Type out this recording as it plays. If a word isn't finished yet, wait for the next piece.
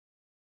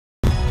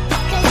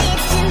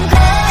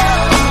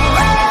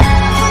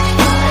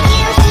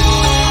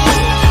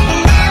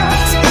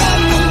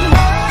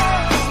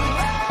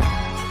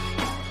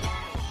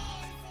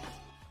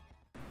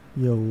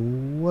Yo,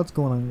 what's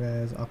going on,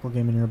 guys? Aqua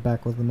Gaming here,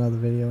 back with another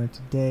video, and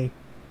today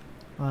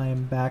I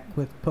am back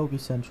with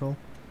Pokecentral,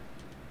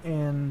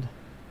 and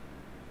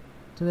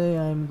today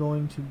I'm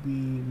going to be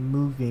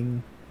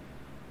moving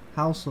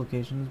house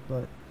locations.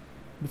 But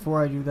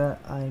before I do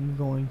that, I'm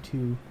going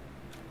to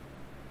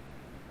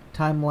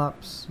time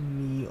lapse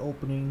me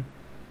opening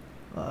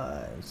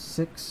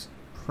six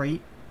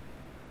crates,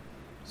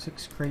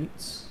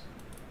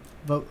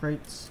 vote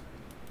crates,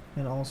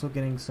 and also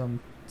getting some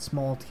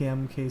small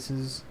TM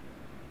cases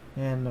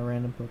and a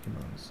random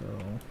Pokemon. So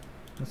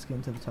let's get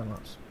into the time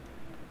lapse.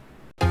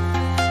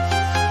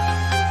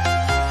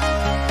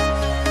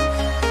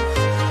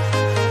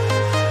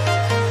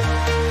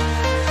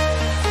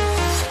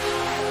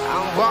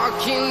 I'm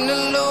walking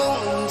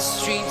alone, the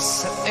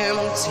streets are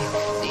empty.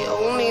 The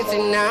only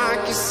thing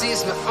I can see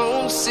is my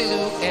own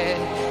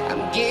silhouette.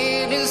 I'm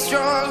getting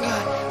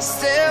stronger,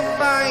 step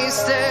by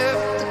step.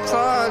 The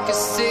clock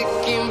is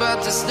ticking,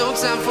 but there's no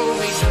time for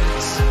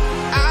regrets.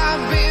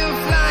 I've been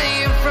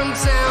flying from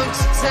town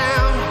to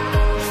town,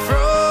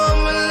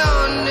 from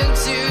London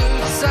to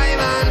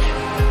Taiwan.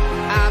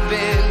 I've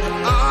been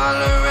all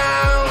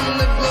around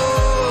the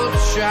globe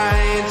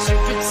trying to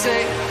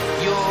protect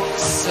your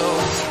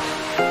soul.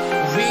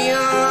 We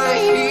are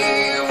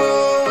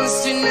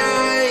heroes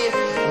tonight.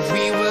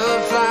 We will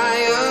fly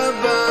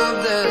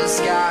above the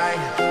sky.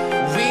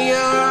 We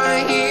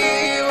are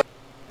heroes.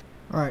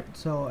 Alright,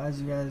 so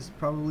as you guys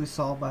probably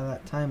saw by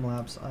that time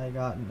lapse, I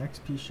got an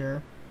XP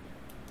share,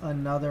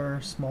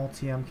 another small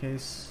TM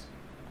case,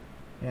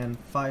 and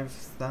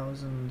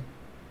 5,000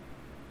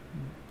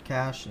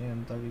 cash,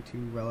 and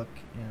 32 relic,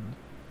 and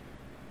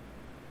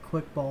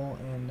quick ball,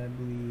 and I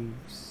believe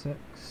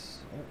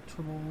 6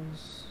 ultra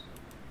balls.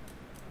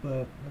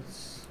 But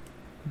let's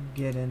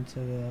get into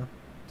the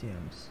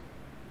TMs.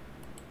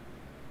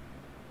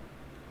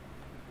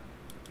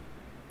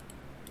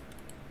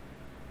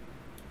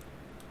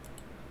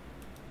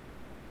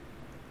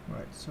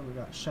 Alright, so we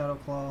got Shadow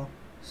Claw,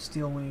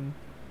 Steel Wing,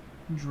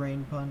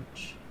 Drain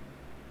Punch,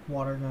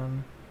 Water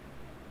Gun,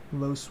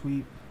 Low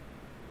Sweep,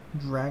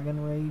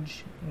 Dragon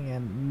Rage,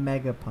 and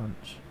Mega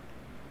Punch.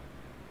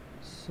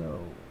 So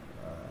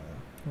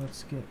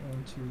let's get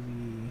into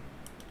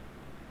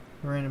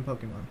the random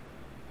Pokemon.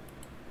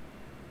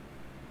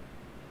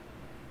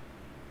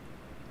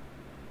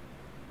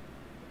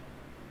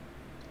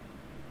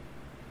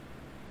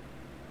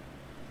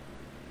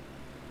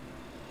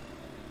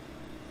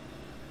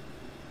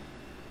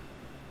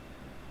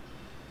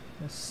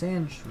 A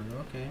Sandshrew,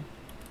 okay.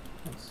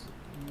 Let's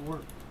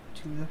warp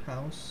to the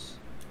house,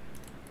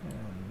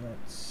 and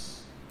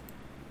let's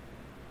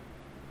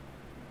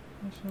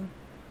actually,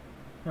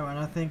 no, and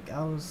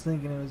I was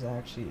thinking it was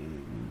actually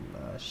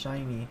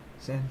shiny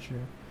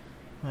Sandshrew.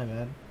 My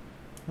bad.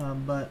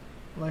 But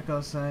like I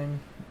was saying,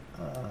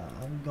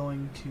 I'm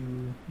going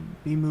to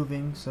be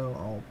moving, so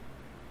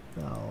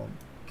I'll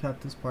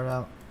cut this part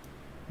out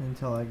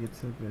until I get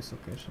to the base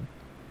location.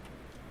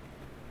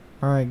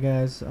 Alright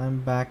guys,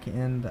 I'm back,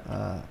 and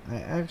I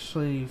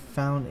actually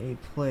found a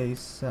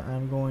place that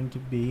I'm going to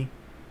be.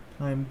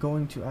 I'm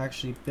going to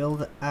actually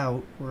build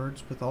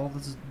outwards with all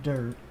this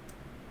dirt,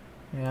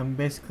 and I'm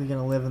basically going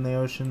to live in the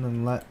ocean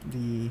and let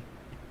the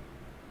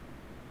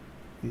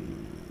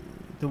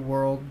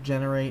world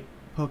generate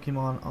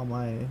Pokemon on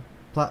my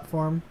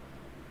platform.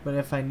 But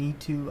if I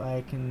need to,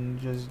 I can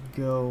just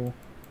go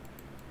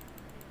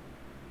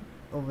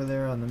over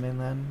there on the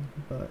mainland.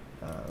 But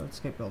let's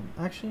get building.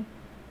 Actually,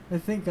 I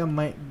think I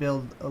might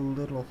build a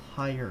little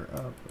higher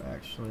up,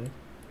 actually,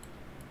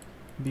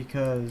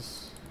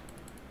 because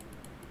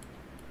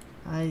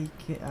I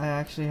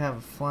actually have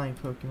a flying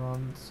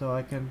Pokemon, so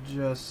I can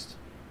just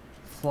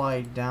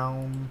fly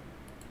down.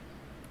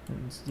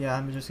 And yeah,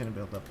 I'm just gonna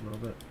build up a little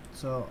bit.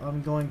 So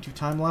I'm going to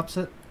time lapse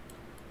it,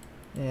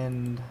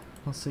 and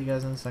I'll see you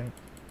guys in a second.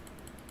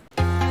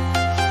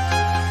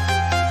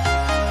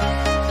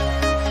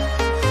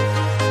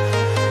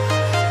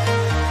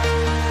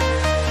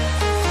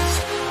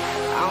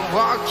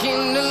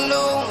 Walking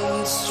alone,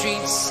 the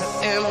streets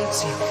are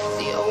empty.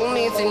 The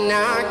only thing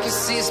I can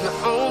see is my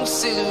own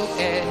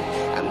silhouette.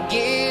 I'm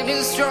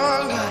getting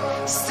stronger,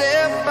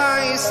 step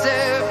by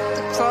step.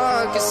 The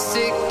clock is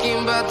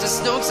ticking, but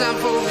there's no time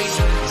for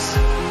regrets.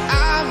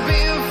 I've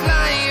been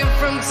flying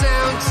from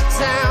town to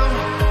town,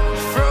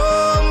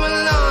 from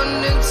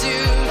London to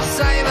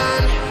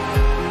Taiwan.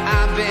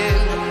 I've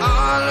been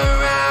all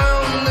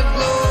around the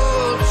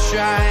globe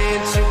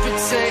trying to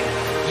protect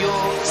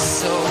your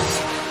soul.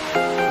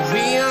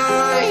 We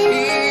are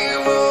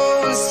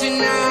heroes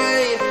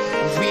tonight.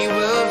 We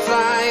will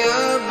fly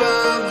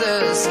above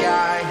the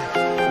sky.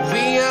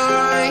 We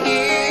are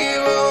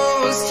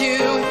heroes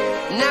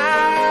tonight.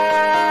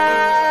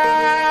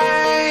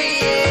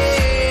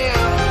 Yeah.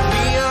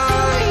 We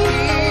are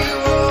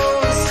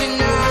heroes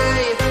tonight.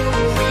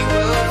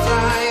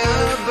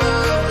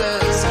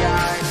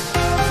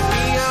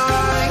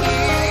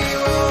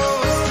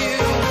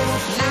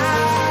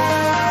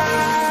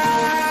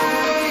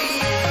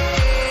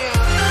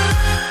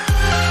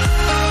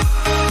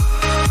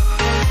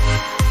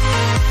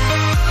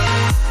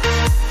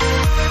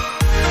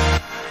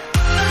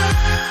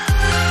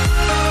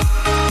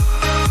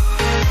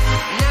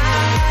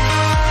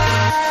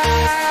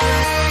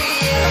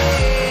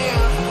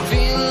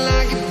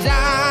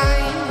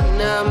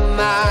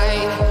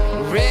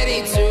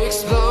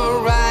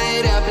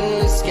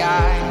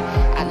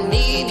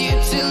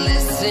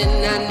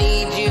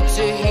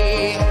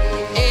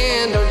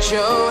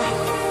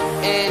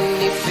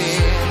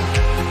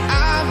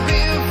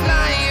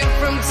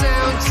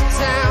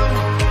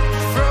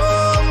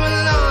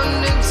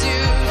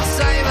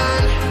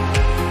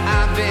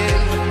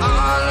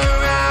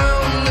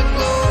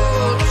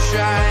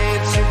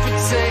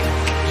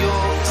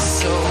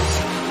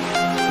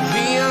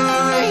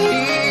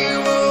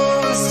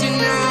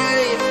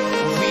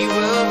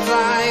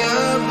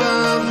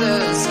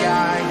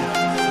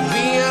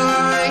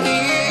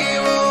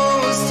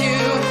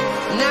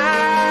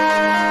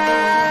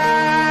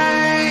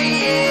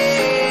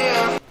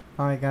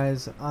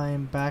 guys,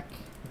 I'm back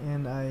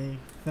and I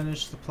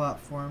finished the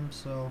platform,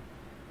 so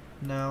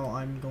now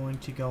I'm going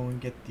to go and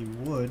get the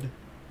wood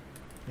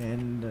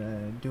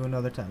and do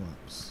another time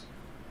lapse.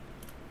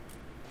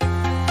 I'm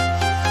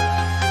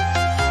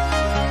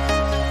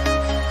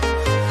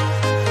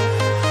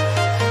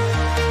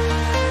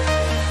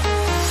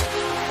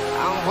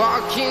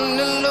walking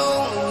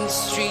alone, the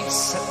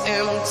streets are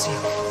empty.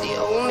 The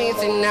only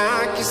thing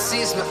I can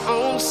see is my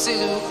own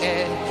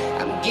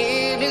silhouette. I'm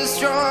getting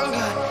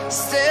stronger,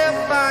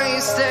 step by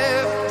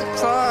step. The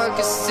clock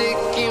is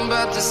ticking,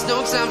 but there's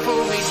no time for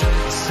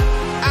regrets.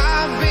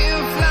 I've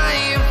been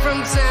flying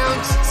from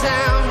town to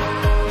town,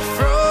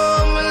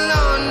 from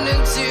London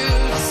to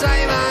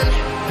Taiwan.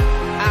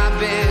 I've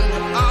been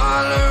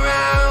all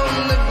around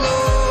the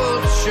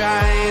globe,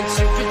 trying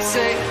to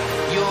protect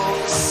your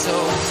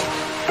soul.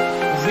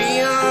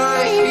 We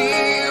are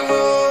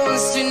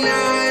heroes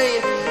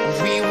tonight.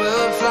 We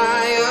will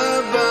fly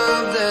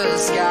above the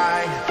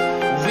sky.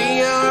 We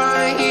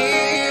are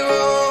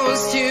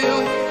heroes tonight.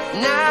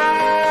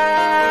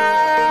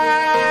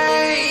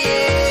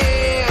 Yeah.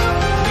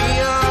 We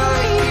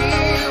are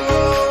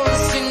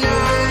heroes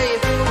tonight.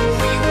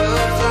 We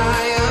will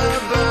fly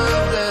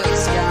above the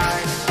sky.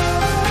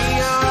 We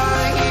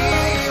are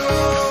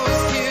heroes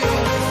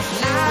tonight.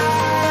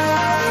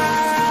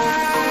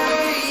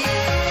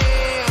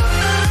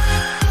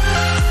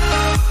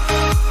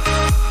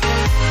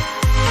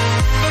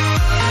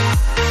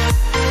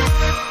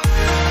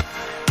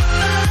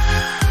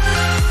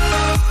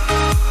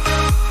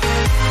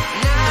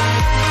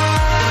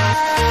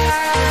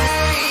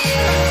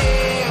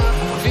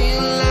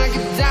 Feel like a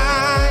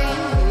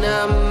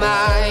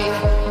dynamite,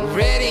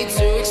 ready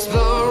to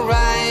explode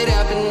right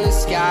up in the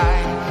sky.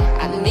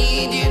 I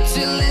need you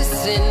to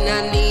listen, I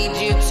need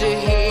you to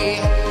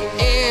hear,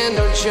 and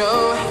don't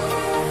show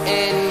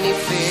any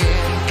fear.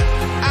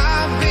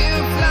 I've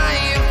been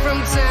flying from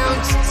town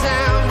to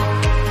town,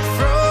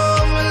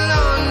 from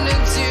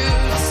London to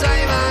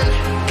Taiwan.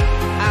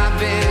 I've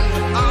been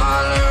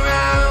all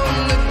around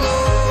the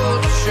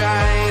globe,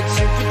 trying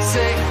to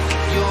protect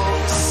your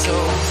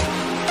soul.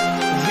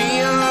 We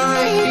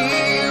are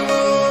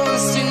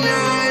heroes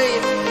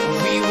tonight.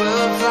 We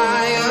will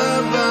fly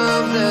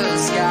above the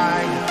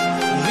sky.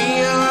 We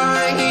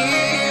are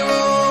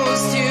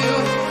heroes tonight.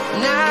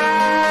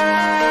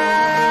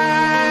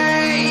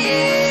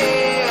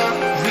 Yeah.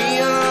 We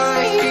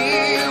are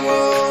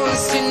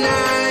heroes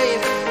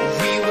tonight.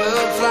 We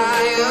will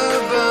fly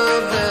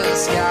above the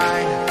sky.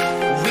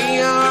 We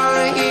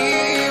are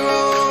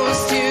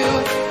heroes tonight.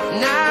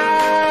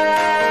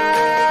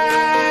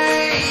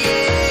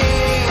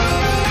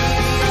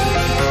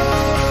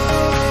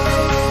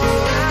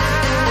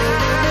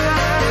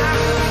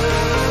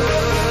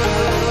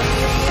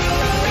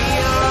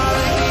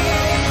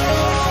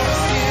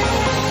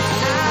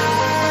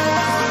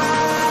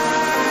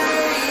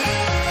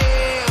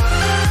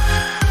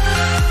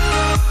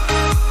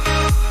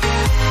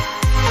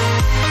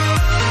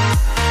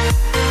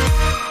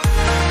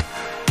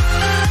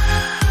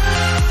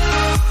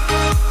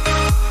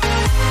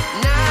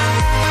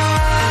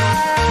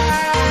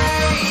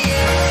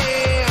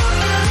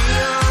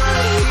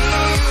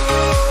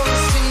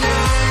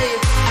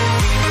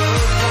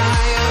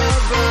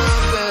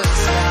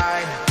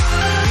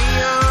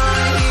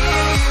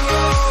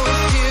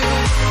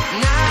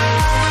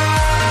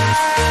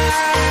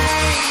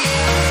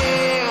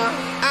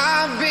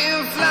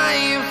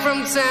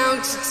 Town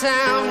to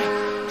town,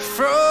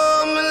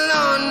 from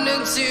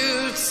London to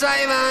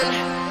Taiwan.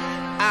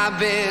 I've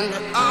been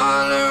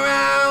all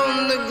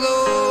around the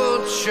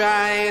globe,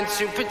 trying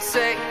to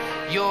protect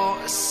your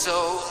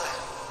soul.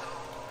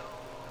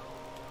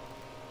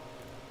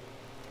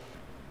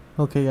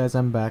 Okay guys,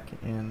 I'm back,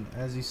 and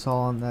as you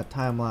saw in that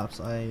time lapse,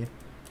 I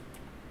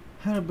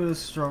had a bit of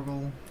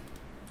struggle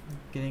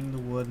getting the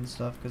wood and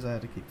stuff because I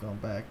had to keep going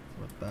back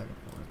and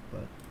forth,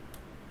 but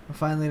I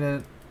finally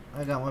did it.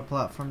 I got my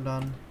platform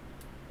done.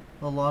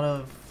 A lot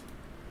of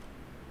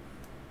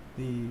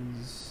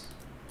these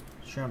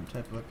shrimp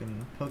type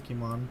looking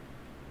Pokemon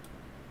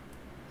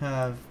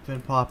have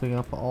been popping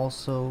up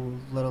also,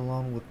 let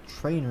alone with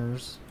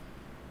trainers,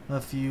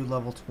 a few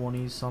level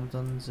 20s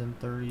somethings and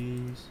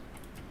 30s,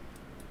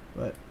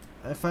 but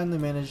I finally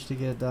managed to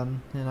get it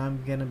done, and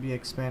I'm gonna be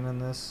expanding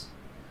this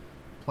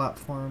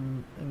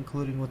platform,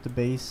 including with the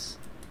base,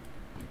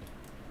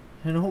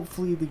 and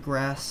hopefully the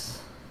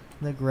grass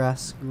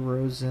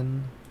grows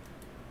in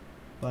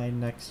by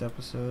next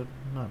episode.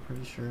 I'm not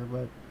pretty sure,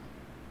 but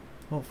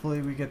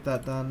hopefully we get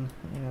that done,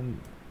 and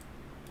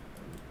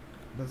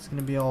that's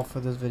gonna be all for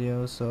this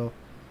video. So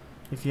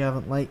if you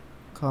haven't liked,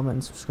 comment,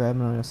 and subscribe,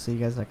 and I'll see you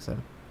guys next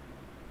time.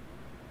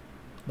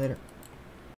 Later.